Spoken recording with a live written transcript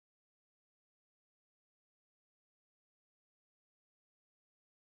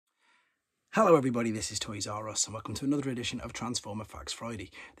Hello everybody, this is Toys R Us and welcome to another edition of Transformer Facts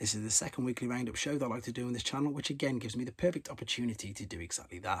Friday. This is the second weekly roundup show that I like to do on this channel, which again gives me the perfect opportunity to do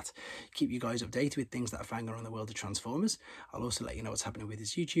exactly that. Keep you guys updated with things that are found around the world of Transformers. I'll also let you know what's happening with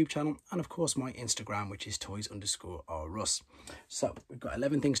his YouTube channel and of course my Instagram, which is Toys_R_Us. So we've got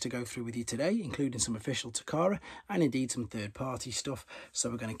 11 things to go through with you today, including some official Takara and indeed some third-party stuff. So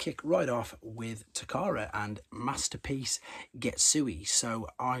we're going to kick right off with Takara and Masterpiece Getsuei. So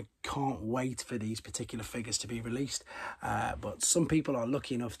I can't wait for these particular figures to be released, but some people are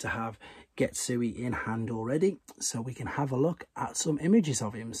lucky enough to have Getsuei in hand already, so we can have a look at some images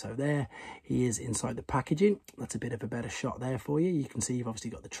of him. So there he is inside the packaging. That's a bit of a better shot there for you. You can see you've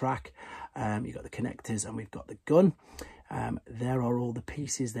obviously got the track, you've got the connectors, and we've got the gun. There are all the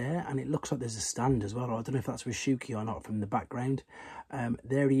pieces there, and it looks like there's a stand as well. I don't know if that's with Shuki or not from the background.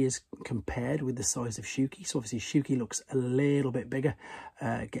 There he is compared with the size of Shuki. So obviously Shuki looks a little bit bigger.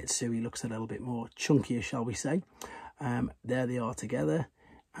 Getsuei looks a little bit more chunkier, shall we say. There they are together,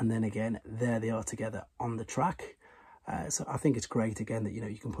 and then again there they are together on the track. So I think it's great again that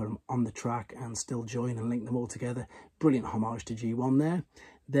you can put them on the track and still join and link them all together. Brilliant homage to G1 there.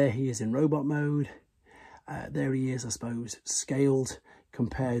 There he is in robot mode. There he is, I suppose, scaled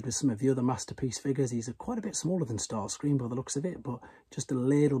compared with some of the other Masterpiece figures. He's quite a bit smaller than Starscream by the looks of it, but just a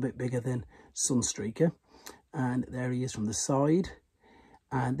little bit bigger than Sunstreaker. And there he is from the side.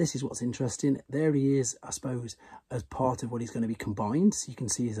 And this is what's interesting. There he is, I suppose, as part of what he's going to be combined. So you can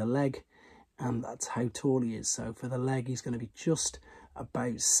see he's a leg, and that's how tall he is. So for the leg, he's going to be just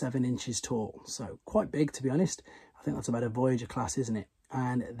about 7 inches tall. So quite big, to be honest. I think that's about a Voyager class, isn't it?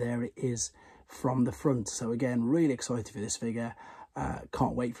 And there it is from the front. So again, really excited for this figure.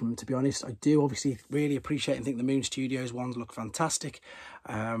 Can't wait for him, to be honest. I do obviously really appreciate and think the Moon Studios ones look fantastic,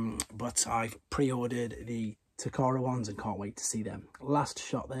 but I've pre-ordered the Takara ones and can't wait to see them. Last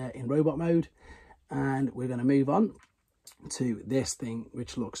shot there in robot mode, and we're going to move on to this thing,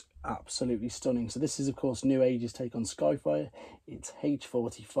 which looks absolutely stunning. So this is of course Newage's take on Skyfire. It's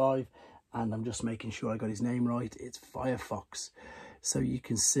H45, and I'm just making sure I got his name right. It's Firefox. So you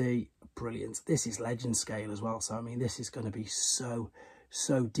can see, brilliant. This is legend scale as well. So, I mean, this is going to be so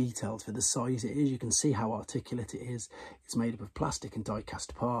detailed for the size it is. You can see how articulate it is. It's made up of plastic and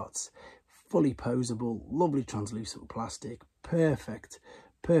die-cast parts. Fully posable, lovely translucent plastic. Perfect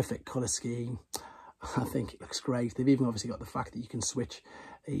colour scheme. I think it looks great. They've even obviously got the fact that you can switch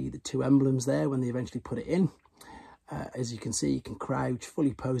the 2 emblems there when they eventually put it in. As you can see, you can crouch,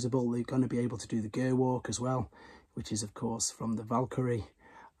 fully posable. They're going to be able to do the gear walk as well, which is of course from the Valkyrie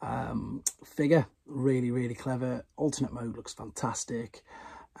figure. Really clever. Alternate mode looks fantastic,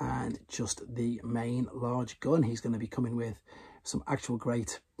 and just the main large gun. He's going to be coming with some actual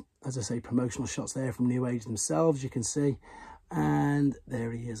great, as I say, promotional shots there from Newage themselves, you can see. And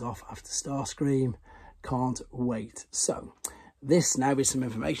there he is off after Starscream. Can't wait. So this now is some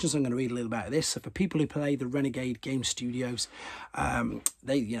information, so I'm going to read a little bit of this. So for people who play the Renegade Game Studios,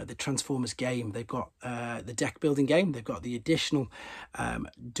 the Transformers game, they've got the deck building game, they've got the additional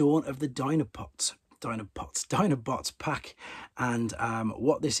Dawn of the Dinobots pack, and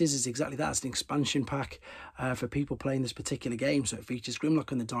what this is exactly that. It's an expansion pack for people playing this particular game. So it features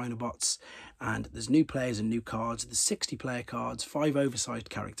Grimlock and the Dinobots, and there's new players and new cards. There's 60 player cards, 5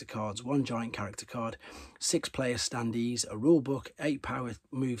 oversized character cards, 1 giant character card, 6 player standees, a rule book, 8 power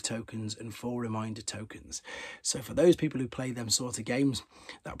move tokens, and 4 reminder tokens. So for those people who play them sort of games,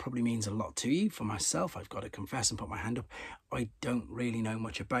 that probably means a lot to you. For myself, I've got to confess and put my hand up, I don't really know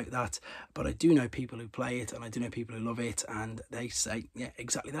much about that, but I do know people who play it, and I do know people who love it, and they say, yeah,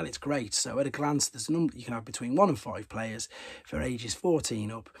 exactly that, it's great. So at a glance, there's a number you can have between 1 and 5 players for ages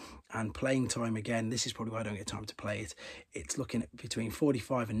 14 up, and playing time, again, this is probably why I don't get time to play it. It's looking at between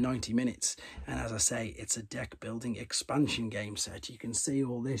 45 and 90 minutes, and as I say, it's a deck building expansion game set. You can see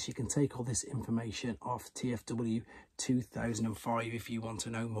all this, you can take all this information off TFW 2005 if you want to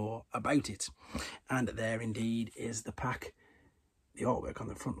know more about it. And there indeed is the pack. The artwork on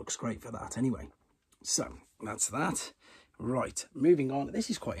the front looks great for that anyway. So that's that. Right, moving on. This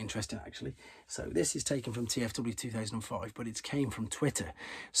is quite interesting actually. So this is taken from TFW 2005, but it came from Twitter.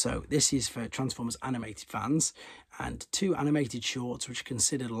 So this is for Transformers animated fans, and 2 animated shorts which are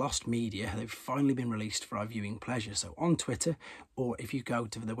considered lost media. They've finally been released for our viewing pleasure. So on Twitter, or if you go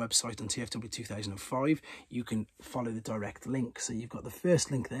to the website on TFW 2005, you can follow the direct link. So you've got the first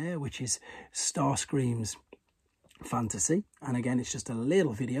link there, which is Starscream's Fantasy, and again it's just a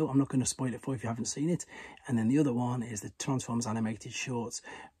little video. I'm not going to spoil it for you if you haven't seen it. And then the other one is the Transformers animated shorts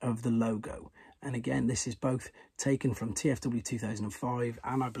of the logo, and again this is both taken from TFW 2005,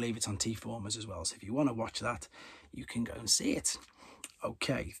 and I believe it's on T-Formers as well. So if you want to watch that, you can go and see it.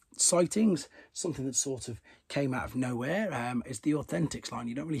 Okay, sightings, something that sort of came out of nowhere, is the Authentics line.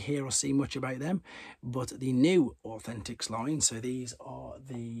 You don't really hear or see much about them, but the new Authentics line, so these are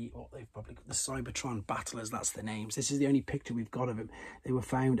the, what they've probably got, the Cybertron Battlers, that's the names. This is the only picture we've got of them. They were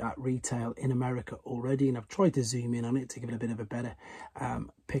found at retail in America already, and I've tried to zoom in on it to give it a bit of a better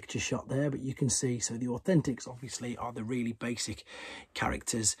picture shot there, but you can see, so the Authentics obviously are the really basic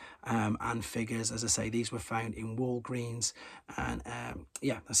characters and figures. As I say, these were found in Walgreens, and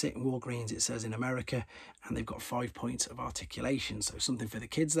yeah, that's it, in Walgreens it says in America, and they've got 5 points of articulation, so something for the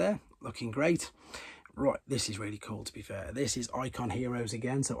kids there, looking great. Right, this is really cool, to be fair. This is Icon Heroes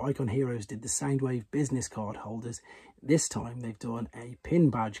again. So Icon Heroes did the Soundwave business card holders. This time they've done a pin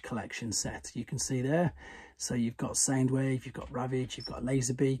badge collection set. You can see there. So you've got Soundwave, you've got Ravage, you've got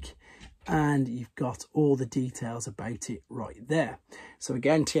Laserbeak, and you've got all the details about it right there. So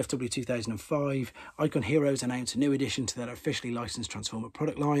again, TFW 2005, Icon Heroes announced a new addition to their officially licensed Transformer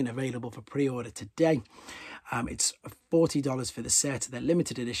product line, available for pre-order today. It's $40 for the set. They're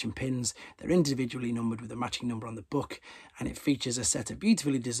limited edition pins. They're individually numbered with a matching number on the book, and it features a set of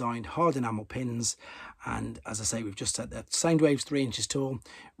beautifully designed hard enamel pins. And as I say, we've just said that Soundwave's 3 inches tall,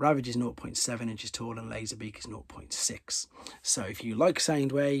 Ravage is 0.7 inches tall, and Laserbeak is 0.6. So if you like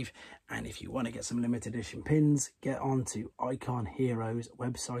Soundwave and if you want to get some limited edition pins, get on to Icon Heroes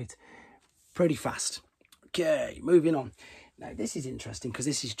website pretty fast. Okay, moving on. Now, this is interesting because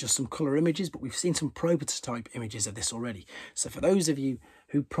this is just some colour images, but we've seen some prototype images of this already. So for those of you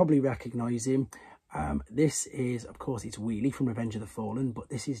who probably recognise him, this is, of course, it's Wheelie from Revenge of the Fallen, but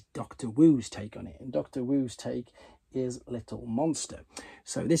this is Dr. Wu's take on it. And Dr. Wu's take is Little Monster.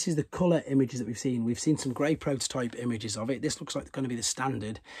 So this is the colour images that we've seen. We've seen some grey prototype images of it. This looks like it's going to be the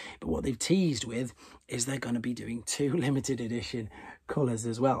standard, but what they've teased with is they're going to be doing 2 limited edition colours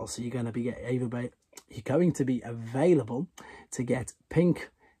as well. So you're going to be available to get pink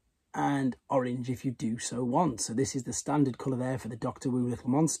and orange if you do so want. So this is the standard colour there for the Dr. Wu Little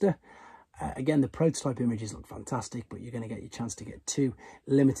Monster. Again, the prototype images look fantastic, but you're going to get your chance to get 2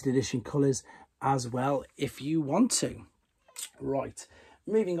 limited edition colours as well if you want to. Right,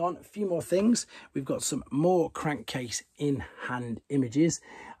 moving on, a few more things. We've got some more crankcase in-hand images.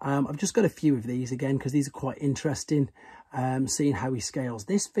 I've just got a few of these again because these are quite interesting. Seeing how he scales.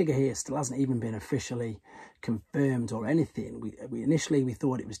 This figure here still hasn't even been officially confirmed or anything. We initially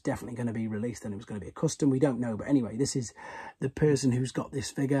thought it was definitely going to be released and it was going to be a custom. We don't know, but anyway, this is the person who's got this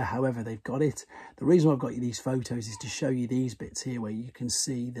figure, however they've got it. The reason I've got you these photos is to show you these bits here where you can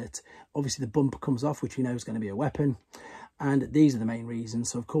see that obviously the bumper comes off, which we know is going to be a weapon, and these are the main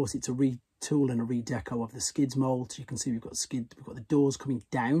reasons. So of course it's a retool and a redeco of the skids mold. So you can see we've got the doors coming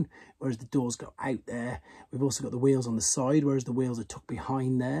down, whereas the doors go out there. We've also got the wheels on the side, whereas the wheels are tucked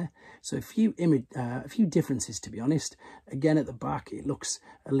behind there. So a few differences, to be honest. Again, at the back it looks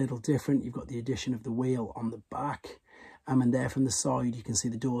a little different. You've got the addition of the wheel on the back, and there from the side you can see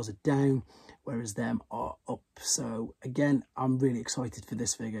the doors are down, whereas them are up. So again, I'm really excited for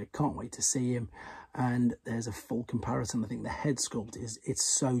this figure. Can't wait to see him. And there's a full comparison. I think the head sculpt it's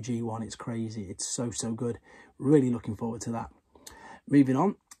so G1, it's crazy, it's so good. Really looking forward to that. Moving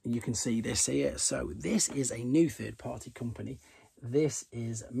on, you can see this here. So this is a new third-party company. This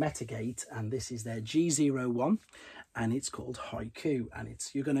is Metagate, and this is their G01, and it's called Haiku, and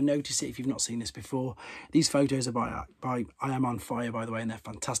you're going to notice it if you've not seen this before. These photos are by I Am On Fire, by the way, and they're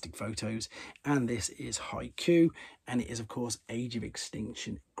fantastic photos. And this is Haiku, and it is, of course, Age of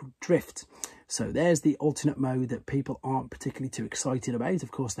Extinction Drift. So there's the alternate mode that people aren't particularly too excited about,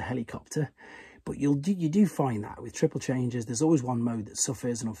 of course, the helicopter. But you do find that with triple changes, there's always one mode that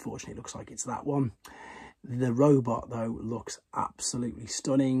suffers, and unfortunately it looks like it's that one. The robot, though, looks absolutely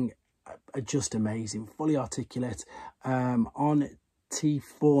stunning, just amazing, fully articulate. On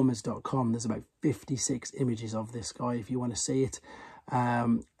tformers.com, there's about 56 images of this guy if you want to see it.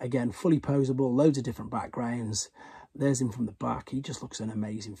 Again, fully posable, loads of different backgrounds. There's him from the back. He just looks an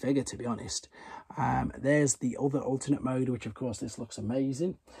amazing figure, to be honest. There's the other alternate mode, which, of course, this looks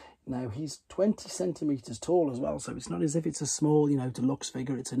amazing. Now, he's 20 centimetres tall as well, so it's not as if it's a small, deluxe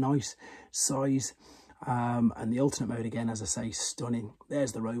figure. It's a nice size. And the alternate mode, again, as I say, stunning.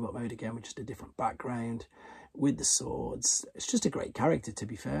 There's the robot mode again, with just a different background with the swords. It's just a great character, to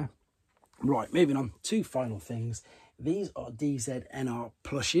be fair. Right, moving on. 2 final things. These are DZNR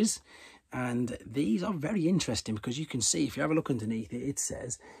plushes, and these are very interesting because you can see, if you have a look underneath it, it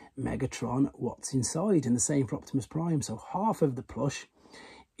says Megatron, what's inside, and the same for Optimus Prime. So half of the plush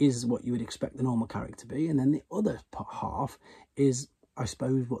is what you would expect the normal character to be, and then the other half is, I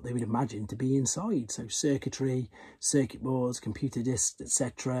suppose, what they would imagine to be inside. So circuitry, circuit boards, computer disks,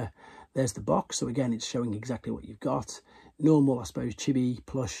 etc. There's the box. So again, it's showing exactly what you've got. normal, I suppose, chibi,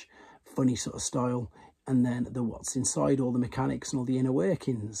 plush, funny sort of style, and then the what's inside, all the mechanics and all the inner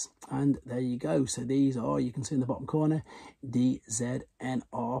workings. And there you go. So these are, you can see in the bottom corner,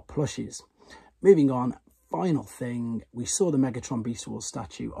 DZNR plushes. Moving on, final thing, we saw the Megatron Beast Wars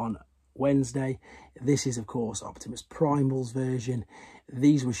statue on Wednesday. This is, of course, Optimus Primal's version.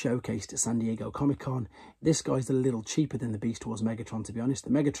 These were showcased at San Diego Comic-Con. This guy's a little cheaper than the Beast Wars Megatron, to be honest. The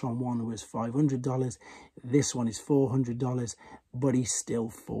Megatron one was $500. This one is $400, but he's still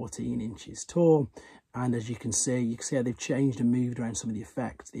 14 inches tall. And as you can see how they've changed and moved around some of the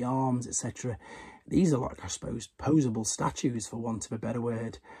effects, the arms, etc. These are like, I suppose, posable statues, for want of a better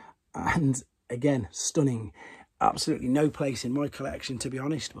word. And again, stunning. Absolutely no place in my collection, to be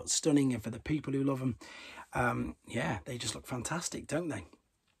honest, but stunning. And for the people who love them, yeah, they just look fantastic, don't they?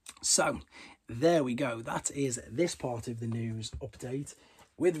 So there we go. That is this part of the news update.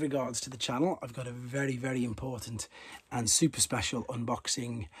 With regards to the channel, I've got a very, very important and super special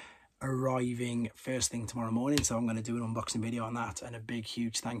unboxing arriving first thing tomorrow morning. So I'm going to do an unboxing video on that, and a big,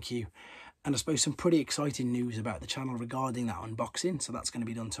 huge thank you. And I suppose some pretty exciting news about the channel regarding that unboxing. So that's going to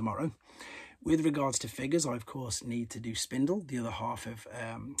be done tomorrow. With regards to figures, I, of course, need to do Spindle, the other half of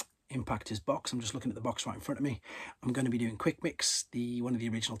Impactor's box. I'm just looking at the box right in front of me. I'm going to be doing Quick Mix, one of the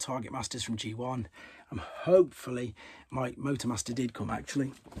original Target Masters from G1. Hopefully, my Motormaster did come,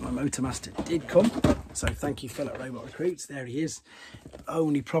 actually. My Motormaster did come. So thank you, Philip Robot Recruits. There he is.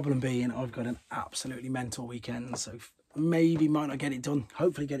 Only problem being, I've got an absolutely mental weekend. So maybe might not get it done.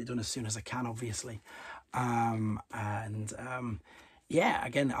 Hopefully get it done as soon as I can, obviously. Yeah,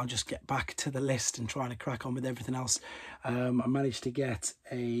 again, I'll just get back to the list and trying to crack on with everything else. I managed to get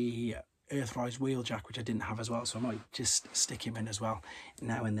a Earthrise wheeljack, which I didn't have as well, so I might just stick him in as well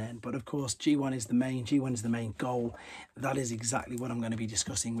now and then. But of course, G1 is the main goal. That is exactly what I'm going to be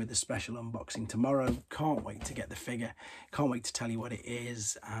discussing with the special unboxing tomorrow. Can't wait to get the figure. Can't wait to tell you what it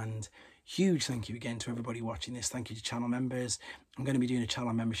is. And huge thank you again to everybody watching this. Thank you to channel members. I'm going to be doing a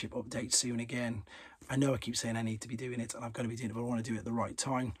channel membership update soon again. I know I keep saying I need to be doing it, and I've got to be doing it, but I want to do it at the right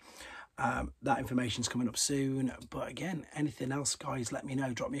time. That information's coming up soon. But again, anything else, guys, let me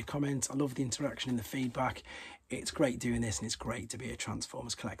know. Drop me a comment. I love the interaction and the feedback. It's great doing this, and it's great to be a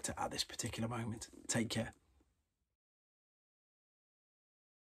Transformers collector at this particular moment. Take care.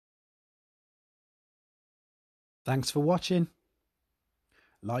 Thanks for watching.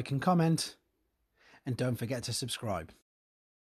 Like and comment, and don't forget to subscribe.